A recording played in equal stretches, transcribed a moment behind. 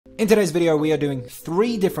In today's video, we are doing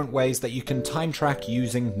 3 different ways that you can time track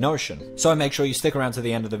using Notion. So make sure you stick around to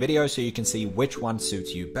the end of the video so you can see which one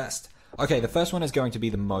suits you best. Okay, the first one is going to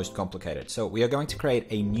be the most complicated. So we are going to create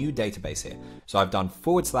a new database here. So I've done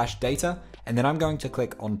 /data, and then I'm going to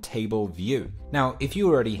click on table view. Now, if you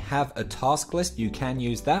already have a task list, you can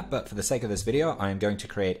use that, but for the sake of this video, I am going to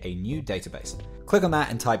create a new database. Click on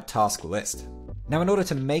that and type task list. Now, in order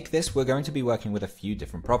to make this, we're going to be working with a few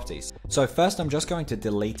different properties. So first, I'm just going to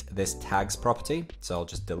delete this tags property. So I'll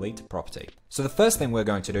just delete property. So the first thing we're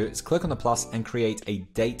going to do is click on the plus and create a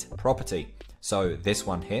date property. So this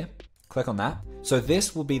one here, click on that. So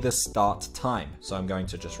this will be the start time. So I'm going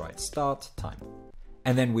to just write start time.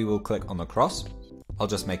 And then we will click on the cross. I'll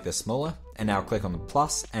just make this smaller. And now click on the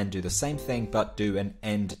plus and do the same thing, but do an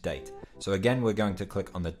end date. So again, we're going to click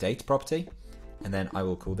on the date property. And then I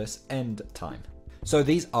will call this end time. So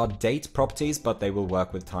these are date properties, but they will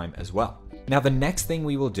work with time as well. Now, the next thing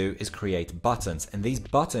we will do is create buttons, and these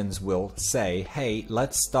buttons will say, hey,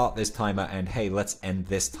 let's start this timer, and hey, let's end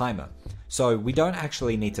this timer. So we don't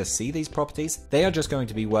actually need to see these properties. They are just going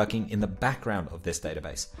to be working in the background of this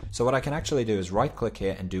database. So what I can actually do is right click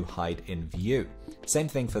here and do hide in view. Same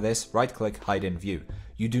thing for this, right click, hide in view.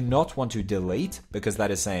 You do not want to delete because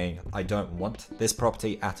that is saying, I don't want this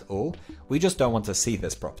property at all. We just don't want to see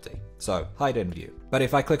this property. So hide in view. But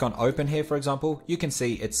if I click on open here, for example, you can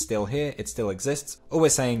see it's still here. It still exists. All we're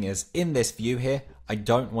saying is in this view here, I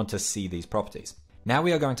don't want to see these properties. Now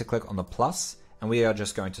we are going to click on the plus and we are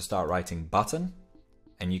just going to start writing button.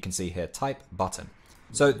 And you can see here, type button.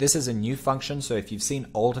 So this is a new function, so if you've seen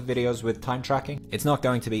older videos with time tracking, it's not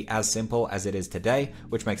going to be as simple as it is today,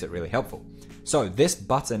 which makes it really helpful. So this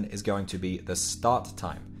button is going to be the start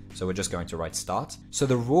time. So we're just going to write start. So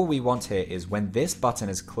the rule we want here is when this button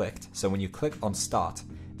is clicked, so when you click on start,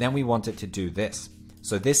 then we want it to do this.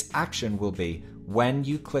 So this action will be when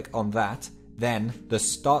you click on that, then the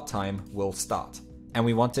start time will start. And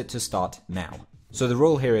we want it to start now. So the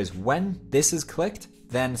rule here is when this is clicked,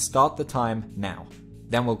 then start the time now.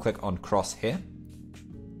 Then we'll click on cross here.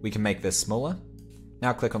 We can make this smaller.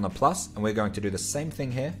 Now click on the plus and we're going to do the same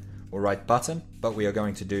thing here. We'll write button, but we are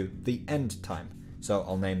going to do the end time. So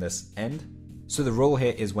I'll name this end. So the rule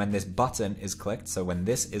here is when this button is clicked, so when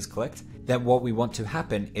this is clicked, then what we want to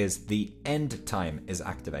happen is the end time is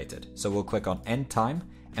activated. So we'll click on end time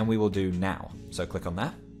and we will do now. So click on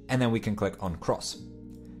that and then we can click on cross.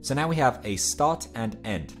 So now we have a start and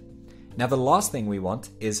end. Now the last thing we want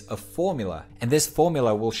is a formula, and this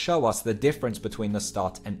formula will show us the difference between the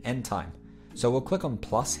start and end time. So we'll click on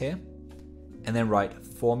plus here and then write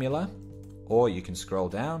formula, or you can scroll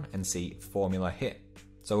down and see formula here.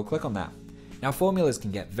 So we'll click on that. Now formulas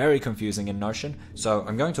can get very confusing in Notion, so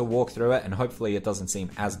I'm going to walk through it and hopefully it doesn't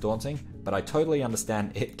seem as daunting, but I totally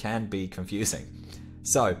understand it can be confusing.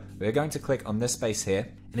 So we're going to click on this space here,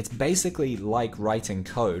 and it's basically like writing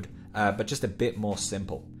code, but just a bit more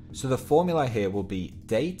simple. So the formula here will be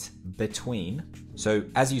dateBetween. So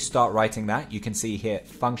as you start writing that, you can see here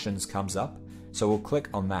functions comes up. So we'll click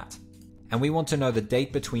on that. And we want to know the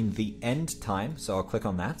date between the end time. So I'll click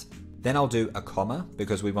on that. Then I'll do a comma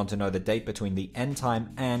because we want to know the date between the end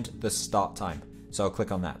time and the start time. So I'll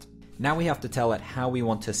click on that. Now we have to tell it how we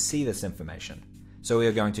want to see this information. So we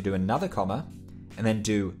are going to do another comma and then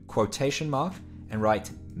do quotation mark and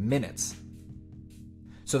write minutes.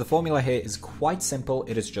 So the formula here is quite simple.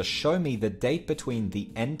 It is just show me the date between the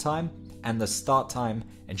end time and the start time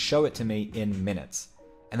and show it to me in minutes.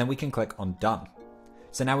 And then we can click on done.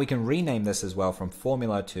 So now we can rename this as well from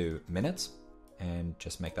formula to minutes and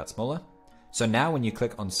just make that smaller. So now when you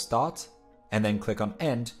click on start and then click on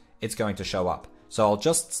end, it's going to show up. So I'll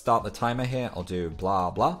just start the timer here. I'll do blah,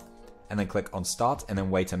 blah, and then click on start and then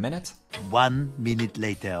wait a minute. 1 minute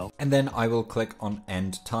later. And then I will click on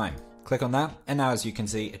end time. Click on that, and now as you can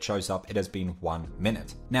see, it shows up, it has been 1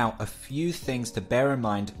 minute. Now, a few things to bear in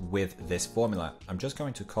mind with this formula. I'm just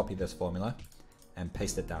going to copy this formula and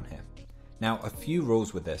paste it down here. Now, a few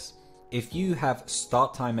rules with this. If you have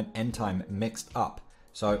start time and end time mixed up,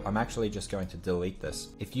 so I'm actually just going to delete this.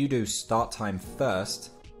 If you do start time first,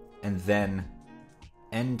 and then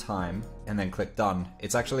end time, and then click done,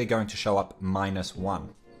 it's actually going to show up -1.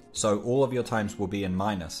 So all of your times will be in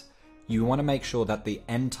minus. You want to make sure that the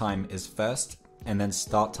end time is first and then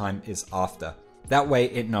start time is after. That way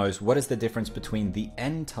it knows what is the difference between the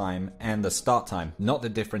end time and the start time, not the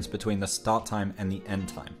difference between the start time and the end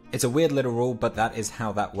time. It's a weird little rule, but that is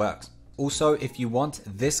how that works. Also, if you want,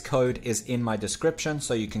 this code is in my description,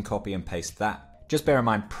 so you can copy and paste that. Just bear in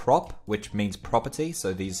mind prop, which means property,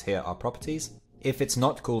 so these here are properties. If it's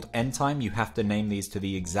not called end time, you have to name these to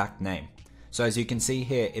the exact name. So as you can see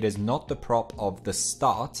here, it is not the prop of the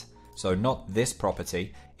start, So not this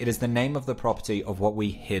property, it is the name of the property of what we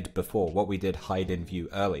hid before, what we did hide in view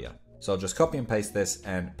earlier. So I'll just copy and paste this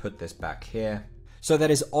and put this back here. So that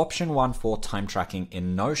is option 1 for time tracking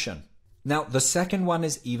in Notion. Now the second one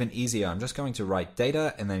is even easier. I'm just going to write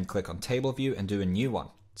data and then click on table view and do a new one.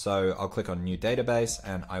 So I'll click on new database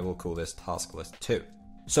and I will call this task list 2.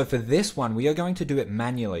 So for this one, we are going to do it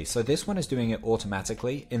manually. So this one is doing it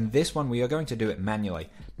automatically. In this one, we are going to do it manually.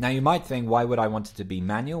 Now you might think, why would I want it to be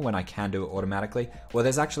manual when I can do it automatically? Well,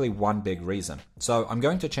 there's actually one big reason. So I'm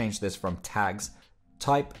going to change this from tags,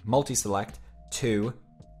 type, multi-select to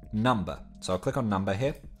number. So I'll click on number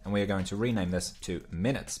here and we are going to rename this to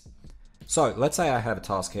minutes. So let's say I have a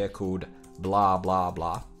task here called blah, blah,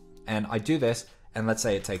 blah. And I do this and let's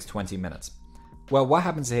say it takes 20 minutes. Well, what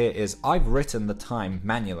happens here is I've written the time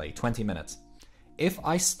manually, 20 minutes. If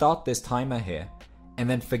I start this timer here and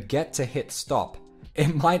then forget to hit stop,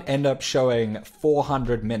 it might end up showing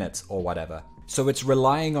 400 minutes or whatever. So it's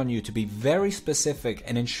relying on you to be very specific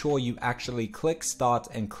and ensure you actually click start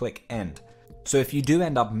and click end. So if you do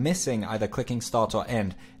end up missing either clicking start or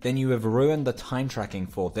end, then you have ruined the time tracking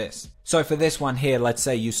for this. So for this one here, let's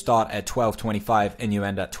say you start at 12:25 and you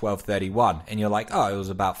end at 12:31 and you're like, oh, it was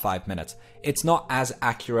about 5 minutes. It's not as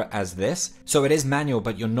accurate as this. So it is manual,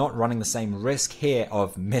 but you're not running the same risk here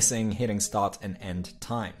of missing hitting start and end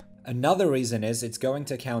time. Another reason is it's going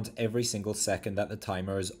to count every single second that the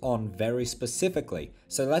timer is on very specifically.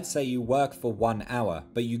 So let's say you work for 1 hour,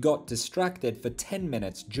 but you got distracted for 10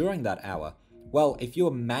 minutes during that hour. Well, if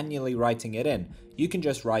you're manually writing it in, you can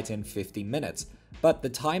just write in 50 minutes. But the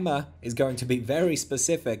timer is going to be very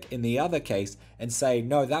specific in the other case and say,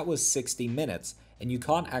 no, that was 60 minutes, and you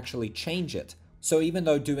can't actually change it. So even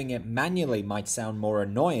though doing it manually might sound more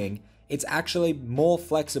annoying, it's actually more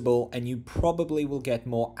flexible and you probably will get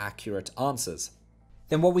more accurate answers.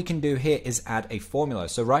 Then what we can do here is add a formula.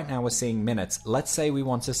 So right now we're seeing minutes. Let's say we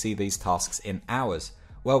want to see these tasks in hours.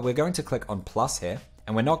 Well, we're going to click on plus here.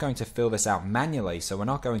 And we're not going to fill this out manually, so we're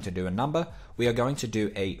not going to do a number, we are going to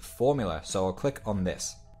do a formula. So I'll click on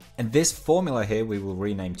this. And this formula here we will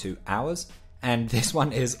rename to hours. And this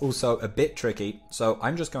one is also a bit tricky, so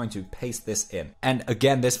I'm just going to paste this in. And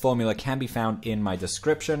again, this formula can be found in my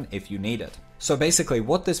description if you need it. So basically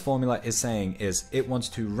what this formula is saying is it wants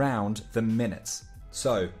to round the minutes.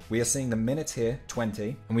 So we are seeing the minutes here,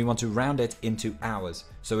 20, and we want to round it into hours.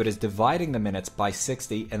 So it is dividing the minutes by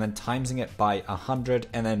 60 and then timesing it by 100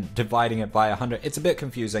 and then dividing it by 100. It's a bit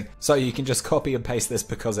confusing. So you can just copy and paste this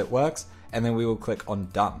because it works. And then we will click on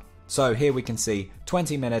done. So here we can see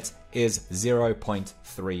 20 minutes is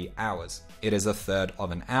 0.3 hours. It is a third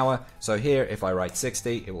of an hour. So here, if I write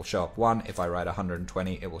 60, it will show up 1. If I write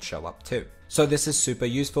 120, it will show up 2. So this is super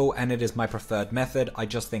useful and it is my preferred method. I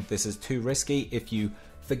just think this is too risky. If you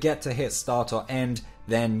forget to hit start or end,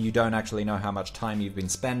 then you don't actually know how much time you've been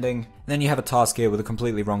spending. Then you have a task here with a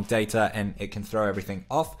completely wrong data and it can throw everything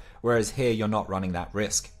off, whereas here you're not running that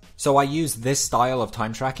risk. So I use this style of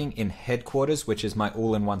time tracking in Headquarters, which is my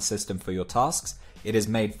all-in-one system for your tasks. It is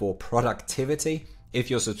made for productivity.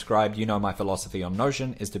 If you're subscribed, you know my philosophy on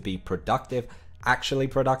Notion is to be productive, actually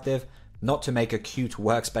productive, not to make a cute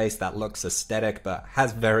workspace that looks aesthetic but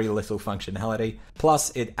has very little functionality.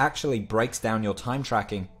 Plus, it actually breaks down your time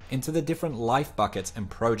tracking into the different life buckets and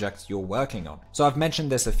projects you're working on. So I've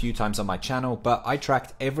mentioned this a few times on my channel, but I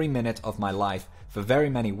tracked every minute of my life for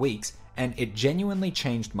very many weeks, and it genuinely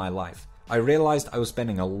changed my life. I realized I was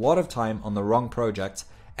spending a lot of time on the wrong projects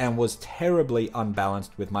and was terribly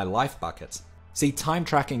unbalanced with my life buckets. See, time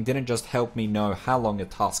tracking didn't just help me know how long a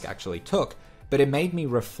task actually took, but it made me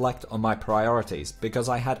reflect on my priorities because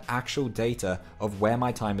I had actual data of where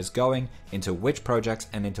my time is going, into which projects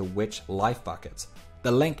and into which life buckets.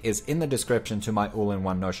 The link is in the description to my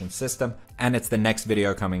all-in-one Notion system, and it's the next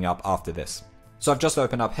video coming up after this. So I've just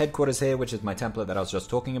opened up Headquarters here, which is my template that I was just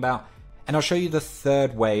talking about, and I'll show you the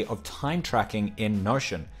third way of time tracking in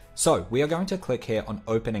Notion. So we are going to click here on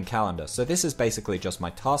Open in Calendar. So this is basically just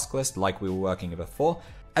my task list like we were working before.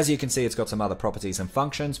 As you can see, it's got some other properties and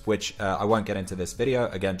functions, which I won't get into this video.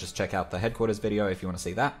 Again, just check out the Headquarters video if you want to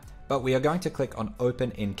see that. But we are going to click on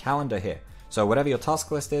Open in Calendar here. So whatever your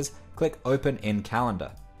task list is, click Open in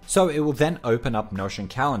Calendar. So it will then open up Notion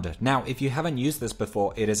Calendar. Now, if you haven't used this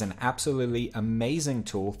before, it is an absolutely amazing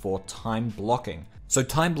tool for time blocking. So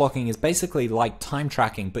time blocking is basically like time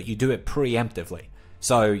tracking, but you do it preemptively.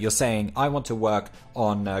 So you're saying, I want to work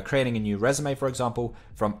on creating a new resume, for example,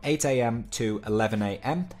 from 8 a.m. to 11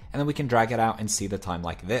 a.m. And then we can drag it out and see the time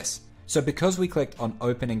like this. So because we clicked on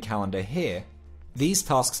Open in Calendar here, these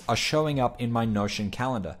tasks are showing up in my Notion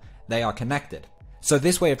calendar. They are connected. So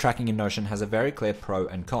this way of tracking in Notion has a very clear pro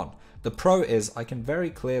and con. The pro is I can very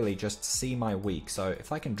clearly just see my week. So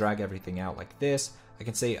if I can drag everything out like this, I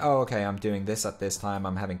can see, oh, okay, I'm doing this at this time.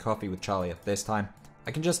 I'm having coffee with Charlie at this time.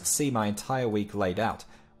 I can just see my entire week laid out,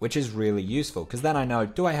 which is really useful because then I know,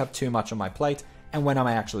 do I have too much on my plate and when am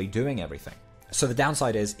I actually doing everything? So the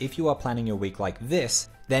downside is if you are planning your week like this,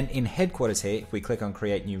 then in headquarters here, if we click on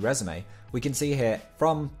create new resume, we can see here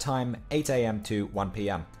from time 8 a.m. to 1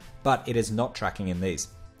 p.m., but it is not tracking in these.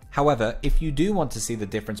 However, if you do want to see the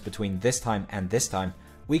difference between this time and this time,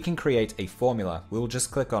 we can create a formula. We'll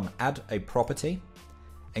just click on add a property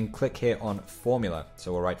and click here on formula.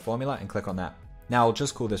 So we'll write formula and click on that. Now I'll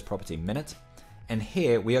just call this property minute. And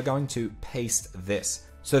here we are going to paste this.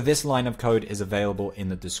 So this line of code is available in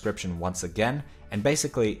the description once again. And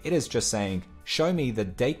basically it is just saying, show me the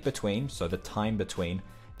date between, so the time between,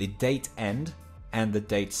 the date end and the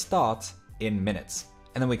date start in minutes.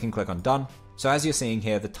 And then we can click on done. So as you're seeing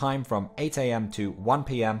here, the time from 8 a.m. to 1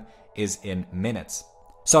 p.m. is in minutes.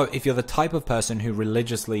 So if you're the type of person who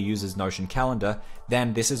religiously uses Notion Calendar,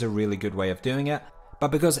 then this is a really good way of doing it.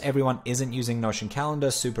 But because everyone isn't using Notion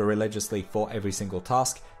Calendar super religiously for every single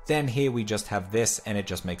task, then here we just have this and it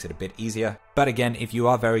just makes it a bit easier. But again, if you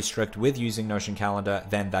are very strict with using Notion Calendar,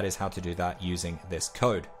 then that is how to do that using this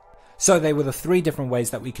code. So they were the 3 different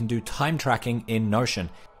ways that we can do time tracking in Notion.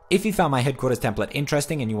 If you found my headquarters template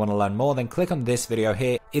interesting and you want to learn more, then click on this video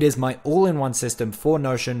here. It is my all-in-one system for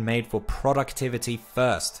Notion made for productivity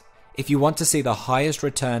first. If you want to see the highest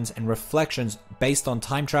returns and reflections based on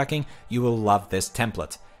time tracking, you will love this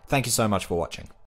template. Thank you so much for watching.